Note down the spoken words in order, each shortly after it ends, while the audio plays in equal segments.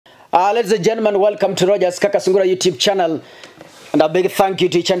Ladies and gentlemen, welcome to Roger's Kakasungura YouTube channel. And a big thank you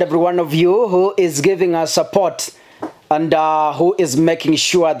to each and every one of you who is giving us support and who is making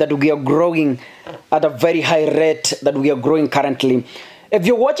sure that we are growing at a very high rate that we are growing currently. If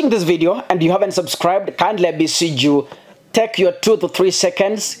you're watching this video and you haven't subscribed, kindly I beseech you, take your 2 to 3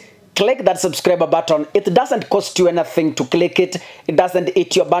 seconds, click that subscribe button. It doesn't cost you anything to click it. It doesn't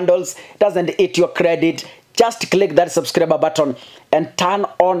eat your bundles. It doesn't eat your credit. Just click that subscribe button and turn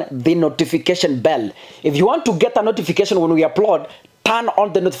on the notification bell. If you want to get a notification when we upload, turn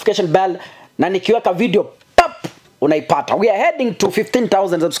on the notification bell. Na nikiweka video, pop, unaipata. We are heading to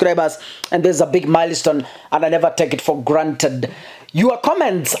 15,000 subscribers and there's a big milestone and I never take it for granted. Your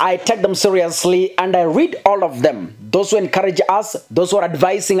comments, I take them seriously and I read all of them. Those who encourage us, those who are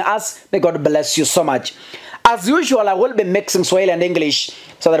advising us, may God bless you so much. As usual, I will be mixing Swahili and English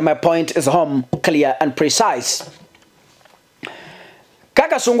so that my point is home, clear and precise.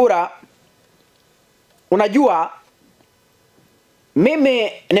 Kakasungura, unajua,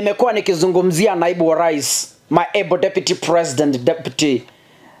 mimi nimekuwa nikizungumzia naibu wa rais, my able deputy president, deputy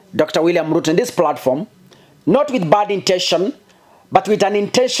Dr. William Ruto in this platform, not with bad intention, but with an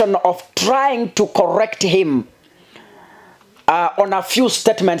intention of trying to correct him on a few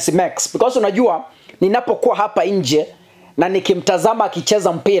statements he makes. Because unajua, ninapokuwa hapa nje na nikimtazama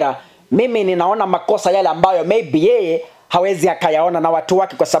akicheza mpira, mimi ninaona makosa yale ambayo maybe yeye hawezi akayaona na watu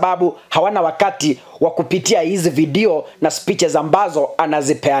wake kwa sababu hawana wakati wa kupitia hizi video na speeches ambazo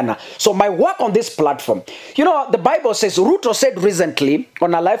anazipeana. So my work on this platform, you know, the Bible says, Ruto said recently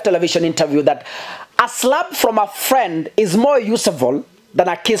on a live television interview that a slap from a friend is more useful than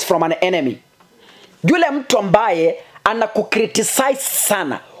a kiss from an enemy. Yule mtu ambaye anakukriticize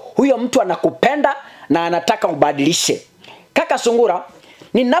sana, huyo mtu anakupenda na anataka ubadilishe. Kakasungura,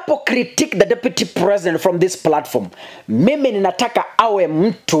 ninapo critique the deputy president from this platform, mimi ninataka awe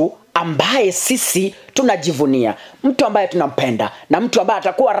mtu ambaye sisi tunajivunia, mtu ambaye tunampenda na mtu ambaye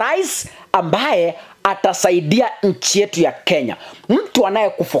atakuwa rais ambaye atasaidia nchi yetu ya Kenya, mtu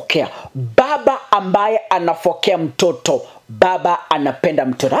anayekufokea, baba ambaye anafokea mtoto, baba anapenda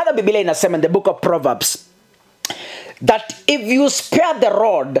mtoto. Hata Biblia inasema in the book of Proverbs that if you spare the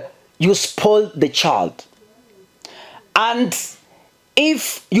rod, you spoil the child. And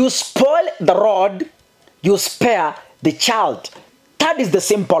if you spoil the rod, you spare the child. That is the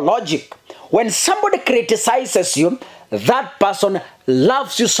simple logic. When somebody criticizes you, that person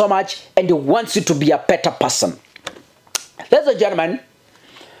loves you so much and he wants you to be a better person. Ladies and gentlemen,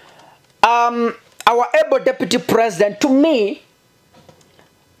 our able deputy president, to me,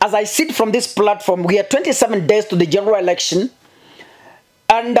 as I sit from this platform, we are 27 days to the general election.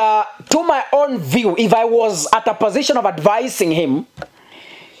 And to my own view, if I was at a position of advising him,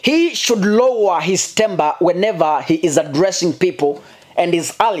 he should lower his temper whenever he is addressing people and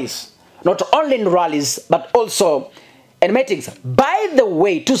his allies. Not only in rallies, but also in meetings. By the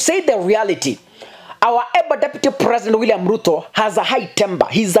way, to say the reality, our able deputy president William Ruto has a high temper.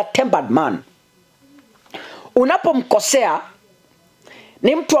 He's a tempered man. Unapomkosea,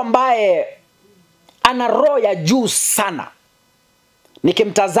 ni mtu ambaye ana roho ya juu sana.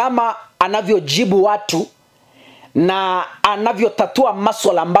 Nikimtazama anavyojibu watu na anavyotatua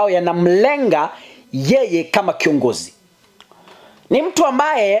masuala ambayo yanamlenga yeye kama kiongozi. Ni mtu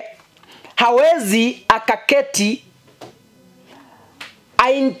ambaye hawezi akaketi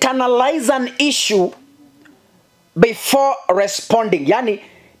internalize an issue before responding. Yani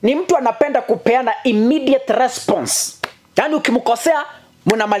ni mtu anapenda kupeana immediate response. Yani ukimkosea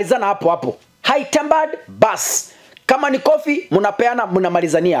mnamalizana hapo hapo. High tempered, bas. Kama ni kofi, munapeana,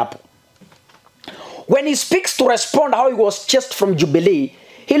 munamalizania hapo. When he speaks to respond how he was chased from Jubilee,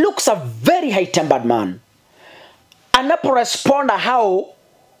 he looks a very high-tempered man. Anapo respond how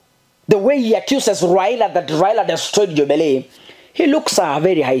the way he accuses Raila that Raila destroyed Jubilee, he looks a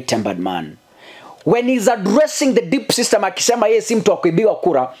very high-tempered man. When he's addressing the deep system, akisema yeye si mtu wa kuibiwa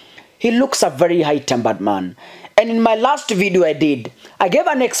kura, he looks a very high-tempered man. And in my last video I did, I gave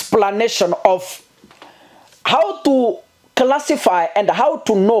an explanation of how to classify and how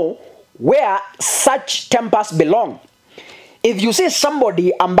to know where such tempers belong. If you see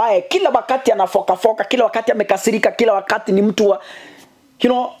somebody ambaye kila wakati anafoka, kila wakati amekasirika, kila wakati ni mtu wa, you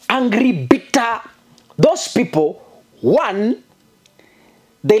know, angry, bitter, those people, one,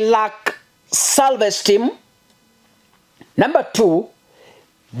 they lack self-esteem. Number two,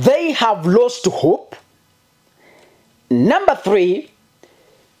 they have lost hope. Number three,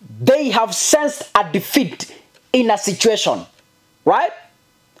 they have sensed a defeat in a situation, right?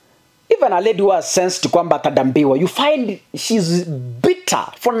 Even a lady who has sensed kwamba atadambiwa, you find she's bitter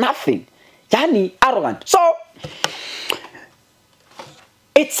for nothing, yani arrogant. So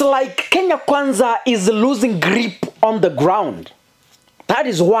it's like Kenya Kwanza is losing grip on the ground. That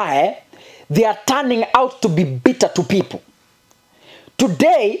is why they are turning out to be bitter to people.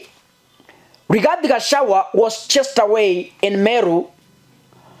 Today, Rigathi Gachagua was chased away in Meru,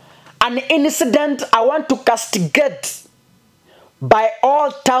 an incident I want to castigate by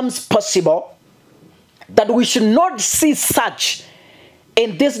all terms possible, that we should not see such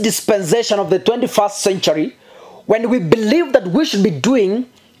in this dispensation of the 21st century, when we believe that we should be doing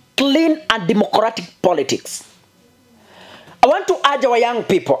clean and democratic politics. I want to urge our young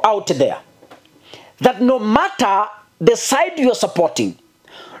people out there that no matter the side you are supporting,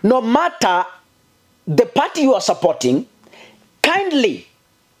 no matter the party you are supporting, kindly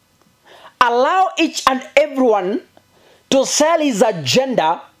allow each and everyone to sell his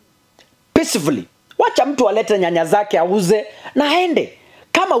agenda peacefully. Wacha mtu alete nyanya zake auze na aende.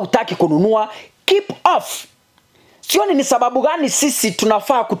 Kama utaki kununua, keep off. Sioni ni sababu gani sisi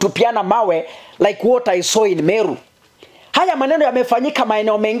tunafaa kutupiana mawe like what I saw in Meru. Haya maneno yamefanyika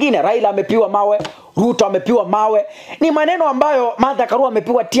maeneo mengine. Raila amepiwa mawe, Ruto amepiwa mawe. Ni maneno ambayo Martha Karua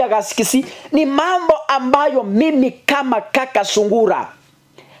amepiwa tear gas Kisii. Ni mambo ambayo mimi kama Kakasungura,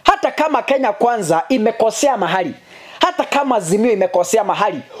 hata kama Kenya Kwanza imekosea mahali, hata kama Azimio imekosea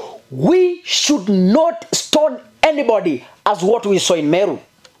mahali, we should not stone anybody as what we saw in Meru.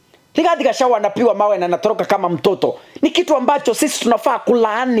 Rigathi Gachagua anapiwa mawe na anatoroka kama mtoto. Ni kitu ambacho sisi tunafaa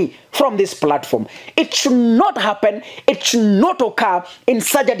kulaani from this platform. It should not happen. It should not occur in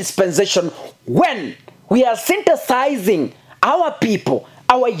such a dispensation when we are synthesizing our people,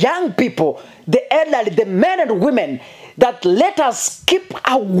 our young people, the elderly, the men and women, that let us keep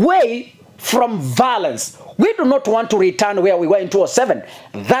away from violence. We do not want to return where we were in 2007.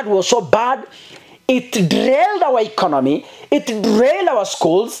 That was so bad. It derailed our economy. It derailed our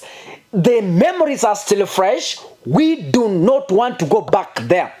schools. The memories are still fresh. We do not want to go back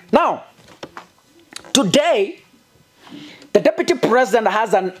there. Now, today, the deputy president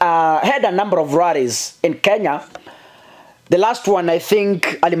has had a number of rallies in Kenya. The last one, I think,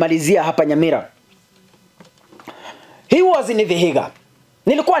 alimalizia hapa Nyamira. He was in Vihiga.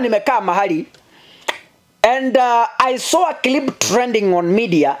 Nilikuwa nimekaa mahali, and I saw a clip trending on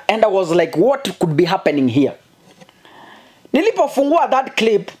media, and I was like, what could be happening here? Nilipofungua that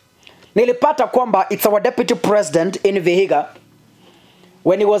clip, nilipata kwamba it's our deputy president in Vihiga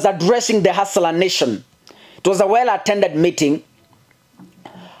when he was addressing the Hustler Nation. It was a well-attended meeting.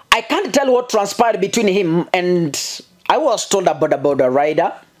 I can't tell what transpired between him and I was told about a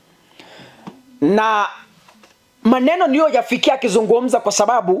rider. Na maneno niyo yafikia kizungumza kwa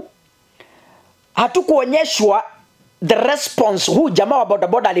sababu hatukuonyeshwa the response huu jamaa wa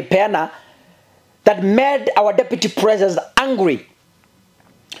bodaboda alipeana that made our deputy president angry.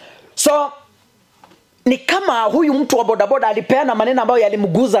 So ni kama huyu mtu wa bodaboda alipeana maneno ambayo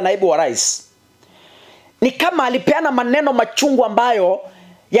yalimguza naibu wa rais. Ni kama alipeana maneno machungu ambayo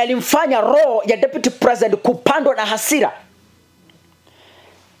yalimfanya roho ya deputy president kupandwa na hasira.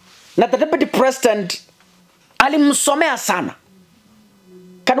 Na the deputy president alimsomea sana.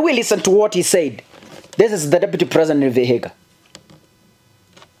 Can we listen to what he said? This is the deputy president in Vihiga.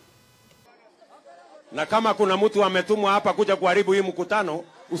 Na kama kuna mtu ametumwa hapa kuja kuharibu hii mkutano,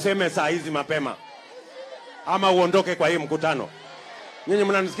 useme saa hizi mapema. Ama uondoke kwa hii mkutano. Nyinyi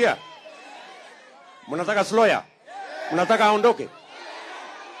mnanisikia? Mnataka sloya? Mnataka aondoke?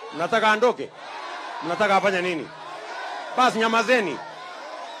 Mnataka aondoke? Mnataka afanye nini? Basi nyamazeni.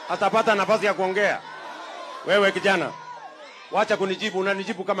 Atapata nafasi ya kuongea. Wewe kijana, wacha kunijibu,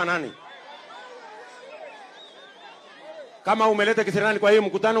 unanijibu kama nani? Kama umeleta kisirani kwa hii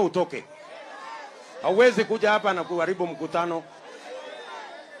mkutano, utoke. Hauwezi kuja hapa na kuharibu mkutano.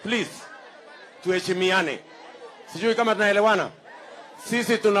 Please, tuheshimiane. Sijui kama tunaelewana.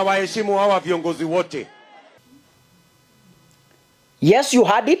 Sisi tunawaheshimu hawa viongozi wote. Yes, you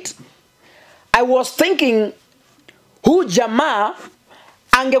heard it. I was thinking huu jamaa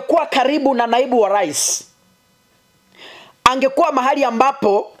angekuwa karibu na naibu wa rais. Angekuwa mahali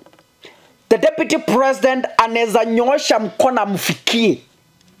ambapo the deputy president anaweza nyosha mkono amfikie.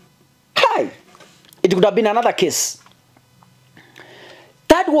 Hi. It could have been another case.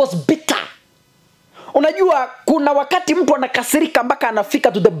 That was bitter. Unajua kuna wakati mtu anakasirika mpaka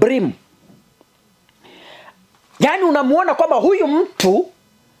anafika to the brim. Yani unamuona kwamba huyu mtu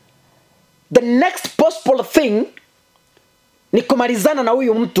the next possible thing ni kumalizana na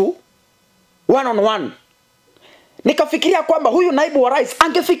huyu mtu one on one. Nikafikiria kwamba huyu naibu wa rais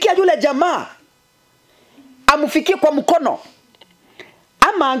angefikia yule jamaa, amfikie kwa mkono,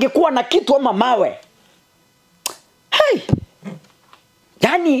 ama angekuwa na kitu ama mawe. Hey!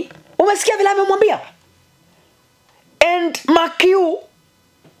 Yani umesikia vile amemwambia? And mark you,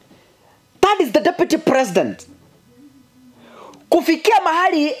 That is the deputy president. Kufikia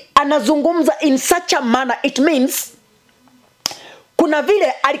mahali anazungumza in such a manner, it means kuna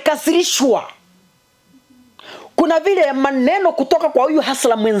vile alikasirishwa. Kuna vile maneno kutoka kwa huyu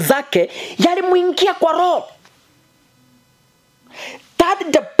hasla mwenzake yalimuingia kwa roho.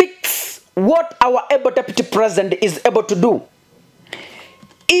 That depicts what our able deputy president is able to do.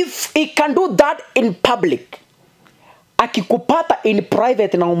 If he can do that in public, akikupata in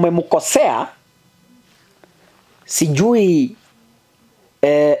private na umemkosea, sijui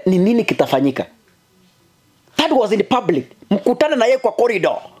ni nini kitafanyika. That was in public. Mkutana na yeye kwa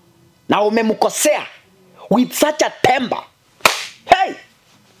corridor na umemkosea with such a temper. Hey!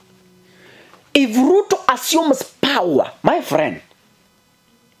 If Ruto assumes power, my friend,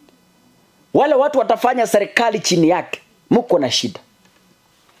 wale watu watafanya serikali chini yake, muko na shida.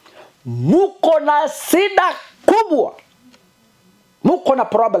 Muko na shida kubwa. Muko na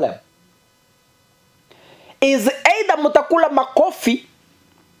problem. Is either mutakula makofi,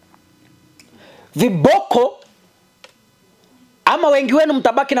 viboko, ama wengi wenu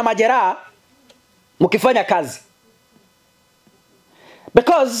mtabaki na majeraha mukifanya kazi.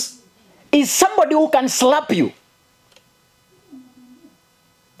 Because is somebody who can slap you.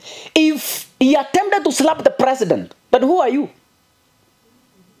 If he attempted to slap the president, then who are you?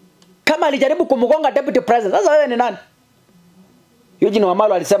 Kama alijaribu kumgonga deputy president, sasa wewe ni nani? Eugene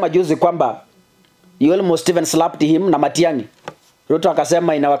Wamalwa alisema juzi kwamba you almost even slapped him na Matiang'i. Ruto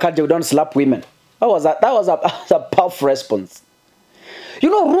akasema in our culture we don't slap women. That was a powerful response. You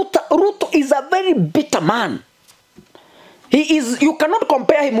know, Ruto is a very bitter man. He is, you cannot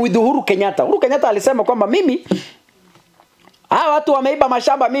compare him with Uhuru Kenyatta. Uhuru Kenyatta alisema kwamba mimi, watu wameiba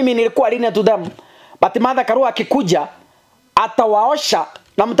mashamba, mimi nilikuwa linear to them. But Martha Karua akikuja, atawaosha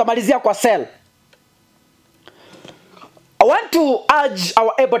na mtamalizia kwa cell. I want to urge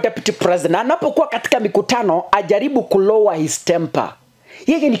our able deputy president, anapokuwa katika mikutano, ajaribu kulower his temper.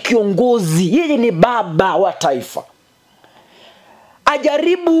 Yeye ni kiongozi, yeye ni baba wa taifa.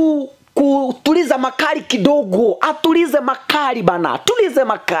 Ajaribu kutuliza makali kidogo, atulize makali bana, tulize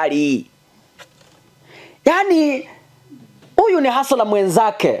makali. Yani, huyu ni hasala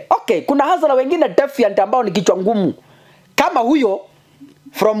mwenzake. Okay, kuna hasala wengine defiant ambao ni kichwa ngumu. Kama huyo,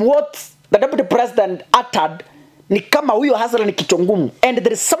 from what the deputy president uttered, ni kama huyo hasala ni kichwa ngumu. And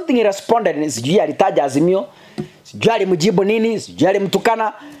there is something he responded, sijui alitaja Azimio, sijui alimjibu nini, sijui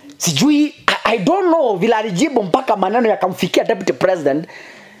alimtukana, sijui, I don't know vile alijibu mpaka maneno yakamfikia deputy president.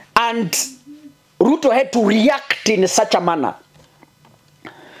 And Ruto had to react in such a manner.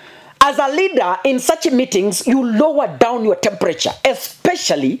 As a leader in such meetings, you lower down your temperature,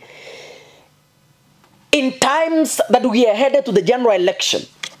 especially in times that we are headed to the general election.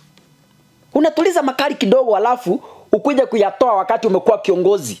 Unatuliza makali kidogo alafu ukuje kuyatoa wakati umekuwa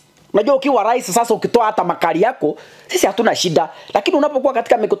kiongozi. Unajua ukiwa rais sasa ukitoa hata makali yako, sisi hatuna shida. Lakini unapokuwa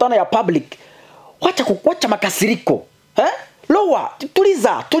katika mikutano ya public, wacha makasiriko. Lower,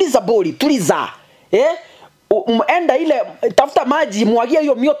 tuliza boli, tuliza. Enda ile, tafuta maji, mwagia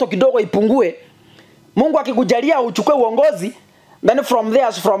hiyo mioto kidogo ipungue. Mungu akikujalia uchukue uongozi, then from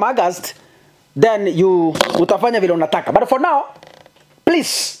there, from August, then you utafanya vile unataka. But for now,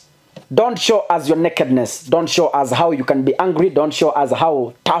 please, don't show us your nakedness. Don't show us how you can be angry. Don't show us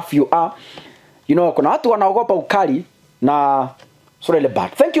how tough you are. You know, kuna watu wanaogopa ukali na it's really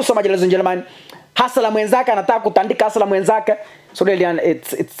bad. Thank you so much, ladies and gentlemen. Hasala mwenzake anataka kutandika hasala mwenzake. So really,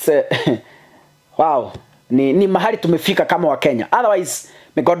 it's wow. Ni mahali tumefika kama wa Kenya. Otherwise,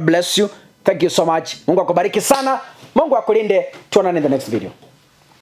 may God bless you. Thank you so much. Mungu akubariki sana. Mungu akulinde. Tuonane in the next video.